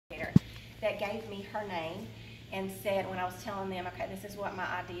that gave me her name and said, when I was telling them, okay, this is what my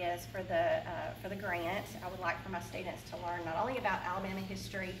idea is for the grant. I would like for my students to learn not only about Alabama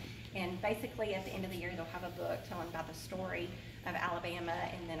history, and basically at the end of the year they'll have a book telling about the story of Alabama,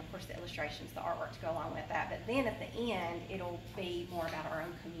 and then of course the illustrations, the artwork to go along with that. But then at the end it'll be more about our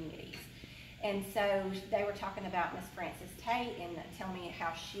own communities. And so they were talking about Miss Frances Tate and telling me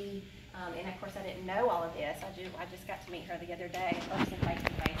how she, and of course I didn't know all of this. I just got to meet her the other day in person, face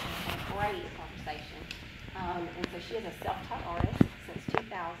to face, and had a great conversation. And so she is a self-taught artist since 2000.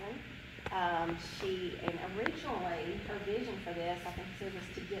 And originally her vision for this, I think, was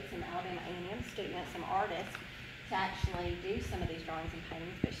to get some Alabama A&M students, some artists, to actually do some of these drawings and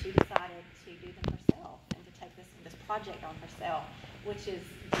paintings, but she decided to do them herself and to take this project on herself, which just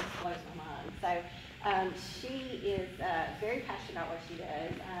blows my mind. So she is very passionate about what she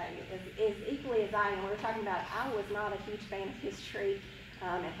does, is equally as I am. We were talking about, I was not a huge fan of history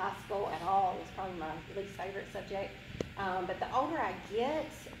in high school at all. It was probably my least favorite subject. But the older I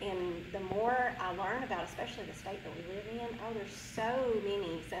get and the more I learn about, especially the state that we live in, there's so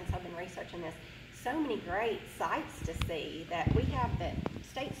many, since I've been researching this, so many great sites to see that we have that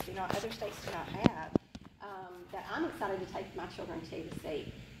other states do not have, that I'm excited to take my children to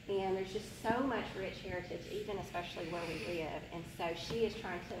see. And there's just so much rich heritage, even especially where we live. And so she is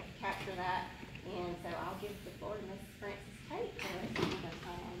trying to capture that. And so I'll give the floor to Miss Frances Tate for the rest of the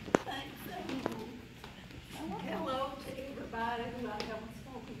time. Thanks, hello to everybody who I haven't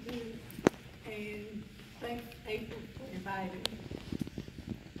spoken to, and thanks April for inviting me.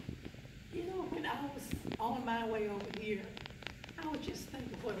 You know, when I was on my way over here, I was just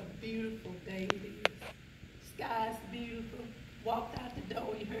thinking what a beautiful day it is. Sky's beautiful. Walked out the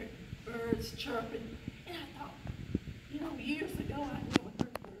door, you heard birds chirping, and I thought, you know, years ago I never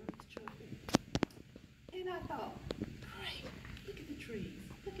heard birds chirping. And I thought, great, look at the trees,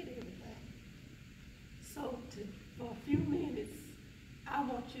 look at everything. So for a few minutes, I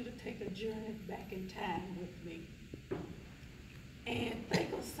want you to take a journey back in time with me. And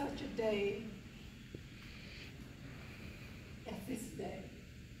think of such a day as this day.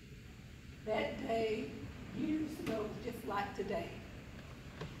 That day, years ago, was just like today.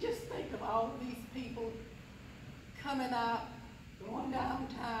 Just think of all of these people coming out, going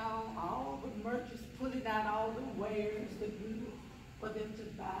downtown, all the merchants putting out all the wares, the goods for them to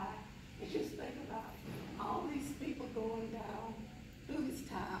buy. And just think about all these people going down through this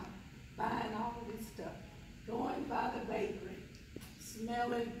town, buying all of this stuff, going by the bakery,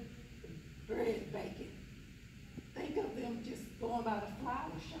 smelling bread baking. Think of them just going by the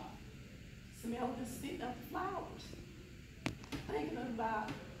flower shop, smelling the scent of the flowers. Thinking about,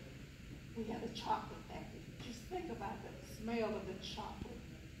 we have a chocolate factory. Just think about the smell of the chocolate.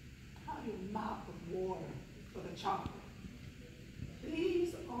 How your mouth would water for the chocolate.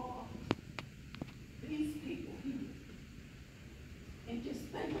 These people here. And just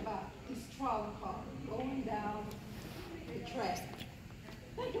think about this trolley car going down the track.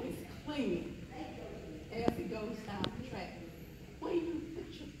 Think of it clean as it goes down the track. When you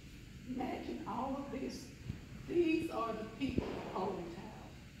imagine all of this, these are the people of Old Town.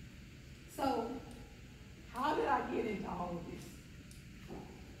 So, how did I get into all of this?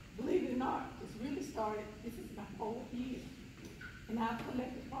 Believe it or not, it's really started, this is my 4th year. And I've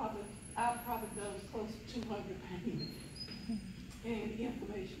probably done close to 200 paintings and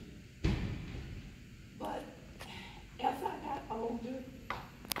information. But as I got older,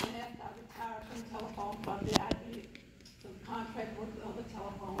 and after I retired from the telephone company, I did some contract work with other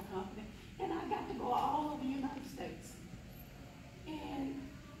telephone companies, and I got to go all over the United States. And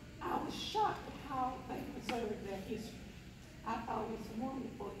I was shocked at how they preserved their history. I thought it was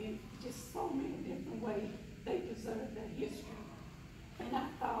wonderful in just so many different ways they preserved their history. And I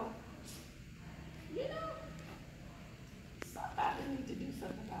thought, you know, somebody needs to do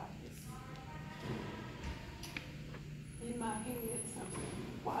something about this. In my head, something,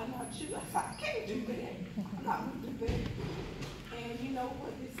 why not you? I thought, I can't do that. I'm not going to do that. And you know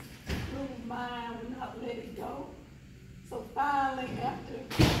what, this little mind would not let it go. So finally, after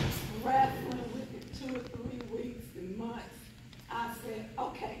wrestling with it 2 or 3 weeks and months, I said,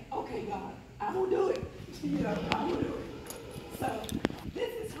 okay, God, I'm going to do it. You know, I'm going to do it. So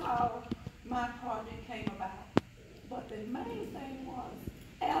this is how my project came about. But the main thing was,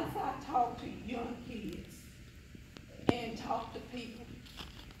 as I talked to young kids and talked to people,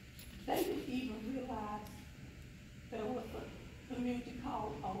 they didn't even realize there was a community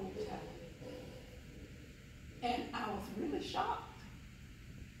called Old Town. And I was really shocked.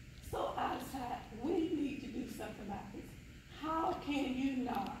 So I decided, we need to do something about this. How can you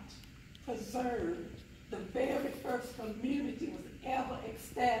not preserve the very first community was ever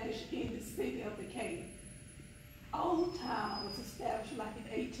established in the city of Decatur. Old Town was established like in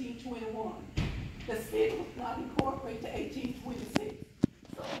 1821. The city was not incorporated to 1826.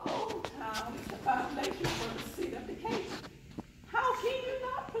 So Old Town is the foundation for the city of Decatur. How can you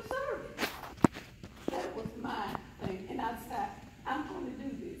not preserve it? That was my thing. And I said, I'm going to do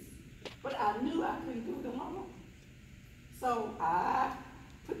this. But I knew I couldn't do it alone. So I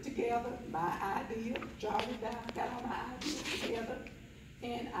put together my idea, jotted it down, got all my ideas together,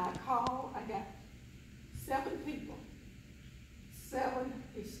 and I got 7 people, 7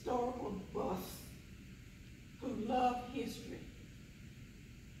 historical buffs who love history,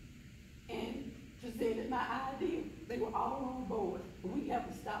 and presented my idea. They were all on board, but we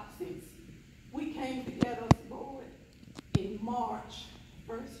haven't stopped since. We came together as a board in March,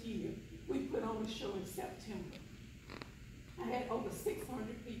 first year. We put on a show in September. I had over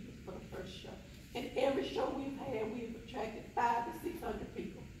 600 people for the first show. And every show we've had, we've attracted 500 to 600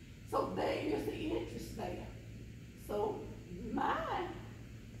 people. So there is the interest there. So my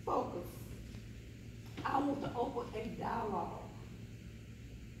focus, I want to open a dialogue,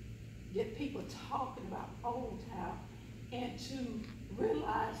 get people talking about Old Town, and to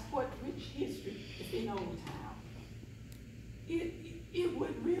realize what rich history is in Old Town. It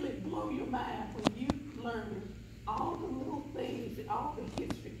would really blow your mind when you learn all the little things and all the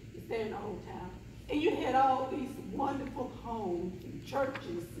history is there in Old Town. And you had all these wonderful homes and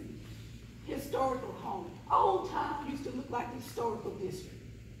churches and historical homes. Old Town used to look like a historical district.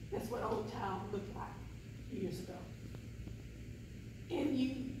 That's what Old Town looked like years ago. And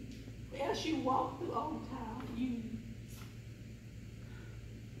as you walk through Old Town,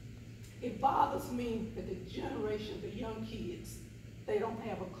 it bothers me that the generation, the young kids, they don't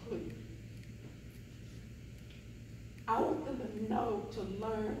have a clue. I want them to know, to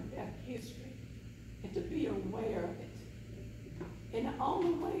learn their history, and to be aware of it. And the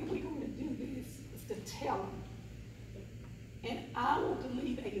only way we're going to do this is to tell them. And I want to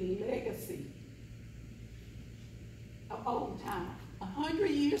leave a legacy of Old Town. 100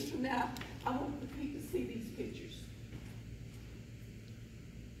 years from now, I want the people to see these pictures.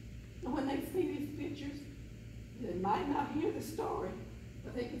 And when they see these pictures, they might not hear the story,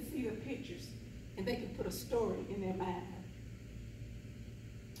 but they can see the pictures, and they can put a story in their mind.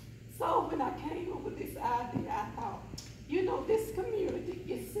 So when I came up with this idea, I thought, you know, this community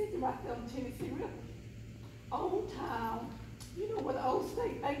is sitting right there on the Tennessee River. Old Town, you know where the old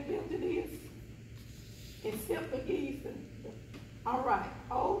State Bank building is? It's Skip McGee's. All right,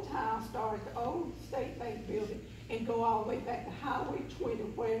 Old Town started the old State Bank building and go all the way back to Highway 20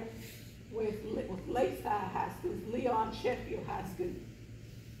 where was Lakeside High School, Leon Sheffield High School.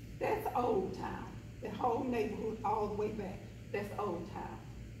 That's Old Town. The whole neighborhood all the way back. That's Old Town.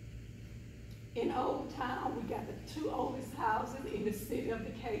 In Old Town, we got the 2 oldest houses in the city of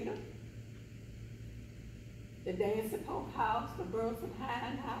Decatur. The Dancing Pope House, the Burleson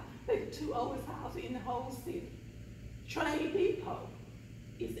Hine House, they're the 2 oldest houses in the whole city. Train Depot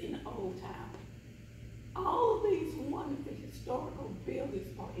is in Old Town. All these wonderful historical buildings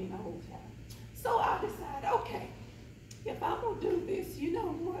are in Old Town. So I decided, okay, if I'm gonna do this, you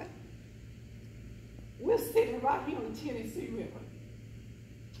know what? We're sitting right here on the Tennessee River.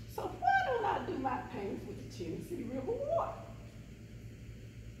 So why don't I do my paintings with the Tennessee River water?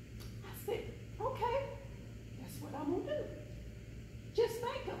 I said, okay, that's what I'm gonna do. Just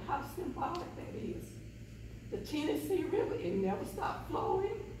think of how symbolic that is. The Tennessee River, it never stopped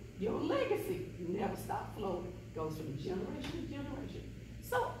flowing. Your legacy never stopped flowing. Goes from generation to generation.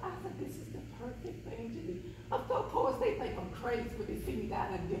 So I thought this is the perfect thing to do. Of course, they think I'm crazy when they see me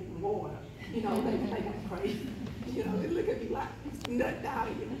down in different water. You know, they think I'm crazy. You know, they look at me like this nut down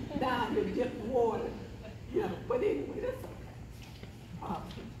in different water. You know, but anyway, that's okay.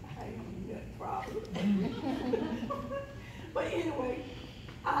 I ain't a nut problem. But anyway,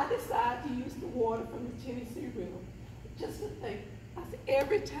 I decided to use the water from the Tennessee River. Just to think, I said,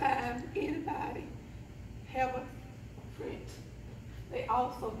 every time anybody have a print, they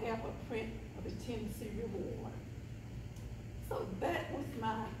also have a print of the Tennessee River water. So that was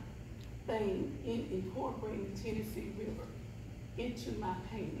my thing in incorporating the Tennessee River into my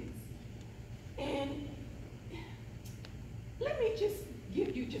paintings. And let me just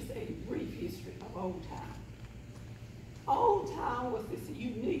give you just a brief history of Old Town. Old Town was this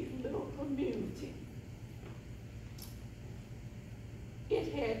unique little community.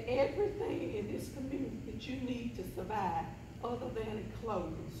 It had everything in this community that you need to survive other than a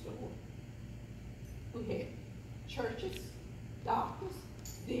clothing store. We had churches, doctors,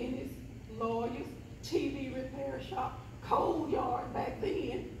 dentists, lawyers, TV repair shop, coal yard back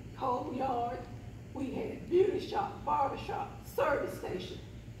then, coal yard, We had beauty shop, barber shop, service station.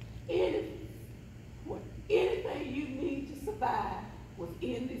 Anything you need to survive was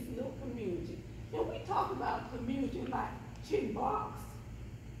in this little community. And we talk about community like 10 blocks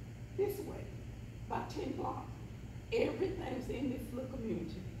this way, about 10 blocks. Everything's in this little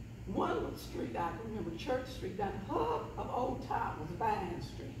community. One little street I can remember, Church Street, down the hub of Old Town was Vine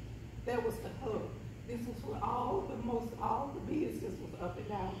Street. That was the hub. This was where all the business was up and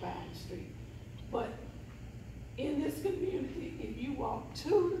down Vine Street. But in this community, if you walk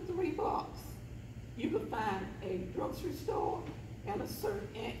 2 to 3 blocks, you could find a grocery store and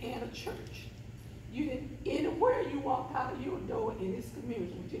a church. Anywhere you walk out of your door in this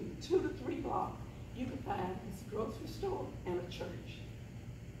community, within 2 to 3 blocks, you could find this grocery store and a church.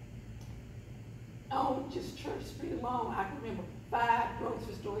 On just Church Street alone, I can remember 5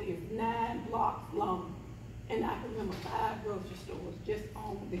 grocery stores. It's 9 blocks long. And I can remember 5 grocery stores just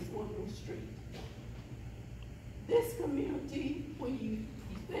on this one little street. This community, when you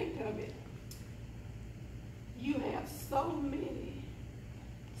think of it, you have so many.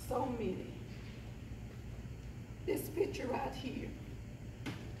 This picture right here,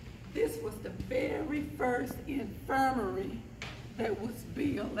 this was the very first infirmary that was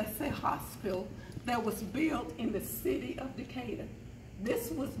built, let's say hospital, that was built in the city of Decatur. This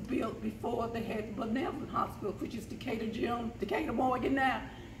was built before they had the Benevolent Hospital, which is Decatur Morgan now.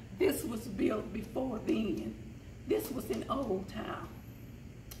 This was built before then. This was in Old Town.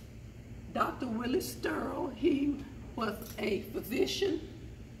 Dr. Willie Sterl, he was a physician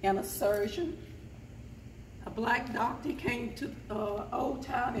and a surgeon. A black doctor. He came to Old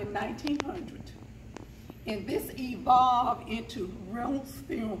Town in 1900. And this evolved into Reynolds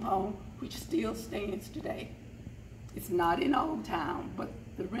Funeral Home, which still stands today. It's not in Old Town, but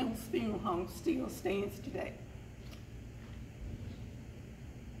the Reynolds Funeral Home still stands today.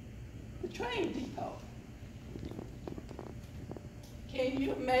 The train depot. Can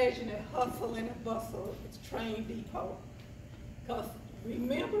you imagine the hustle and the bustle of the train depot? Because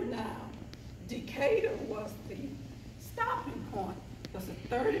remember now, Decatur was the stopping point. There's a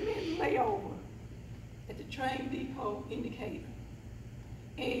 30-minute layover at the train depot in Decatur.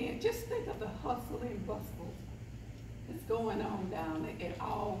 And just think of the hustle and bustle that's going on down there at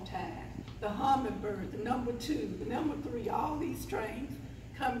all times. The Hummingbird, the number 2, the number 3, all these trains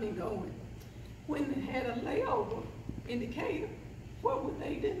coming and going. When they had a layover in Decatur, what would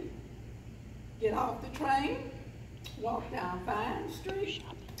they do? Get off the train, walk down Vine Street.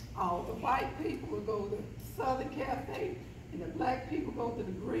 All the white people would go to Southern Cafe, and the black people go to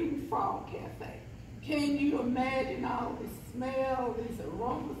the Green Frog Cafe. Can you imagine all this smell, these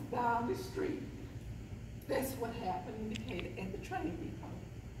aromas down the street? That's what happened in Decatur at the train depot.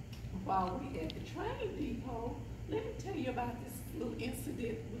 While we at the train depot, let me tell you about this little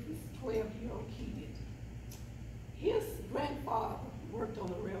incident with this 12-year-old kid. His grandfather worked on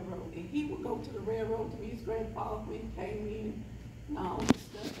the railroad, and he would go to the railroad to meet his grandfather when he came in and all this